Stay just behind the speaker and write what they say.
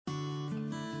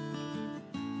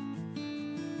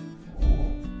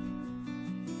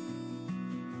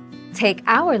Take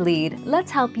our lead,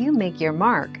 let's help you make your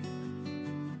mark.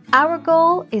 Our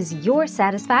goal is your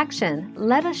satisfaction.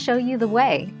 Let us show you the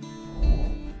way.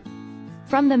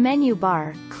 From the menu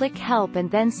bar, click Help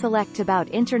and then select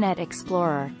About Internet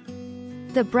Explorer.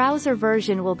 The browser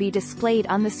version will be displayed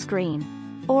on the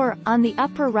screen. Or, on the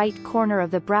upper right corner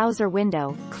of the browser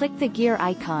window, click the gear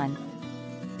icon.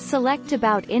 Select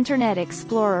About Internet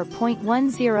Explorer.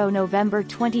 10 November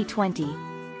 2020.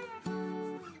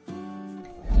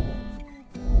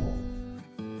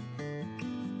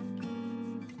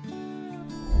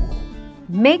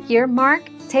 Make your mark,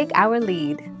 take our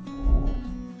lead.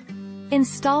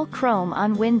 Install Chrome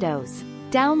on Windows.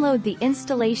 Download the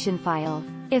installation file.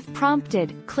 If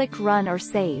prompted, click Run or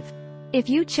Save. If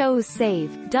you chose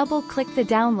Save, double-click the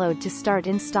download to start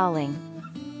installing.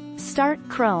 Start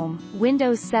Chrome,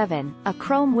 Windows 7, a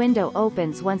Chrome window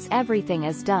opens once everything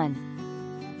is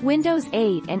done. Windows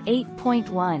 8 and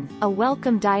 8.1, a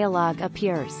welcome dialog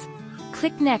appears.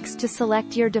 Click Next to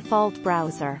select your default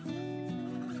browser.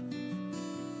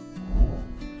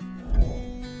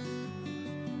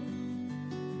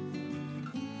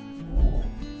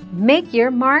 Make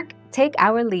your mark, take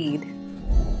our lead.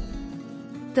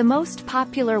 The most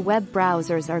popular web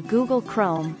browsers are Google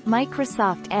Chrome,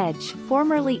 Microsoft Edge,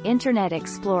 formerly Internet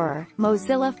Explorer,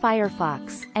 Mozilla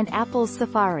Firefox, and Apple's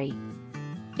Safari.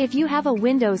 If you have a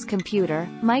Windows computer,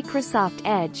 Microsoft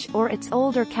Edge or its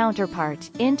older counterpart,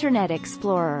 Internet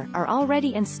Explorer, are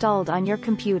already installed on your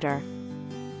computer.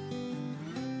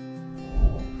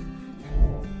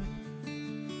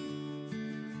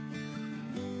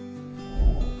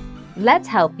 Let's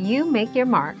help you make your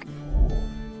mark.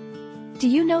 Do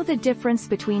you know the difference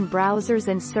between browsers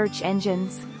and search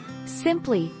engines?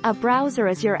 Simply, a browser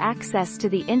is your access to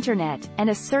the Internet,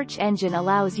 and a search engine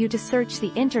allows you to search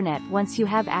the Internet once you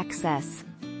have access.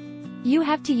 You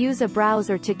have to use a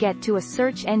browser to get to a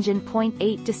search engine.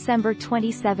 8 December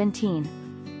 2017.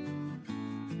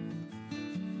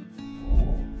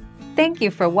 Thank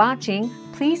you for watching.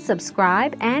 Please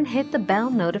subscribe and hit the bell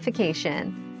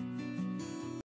notification.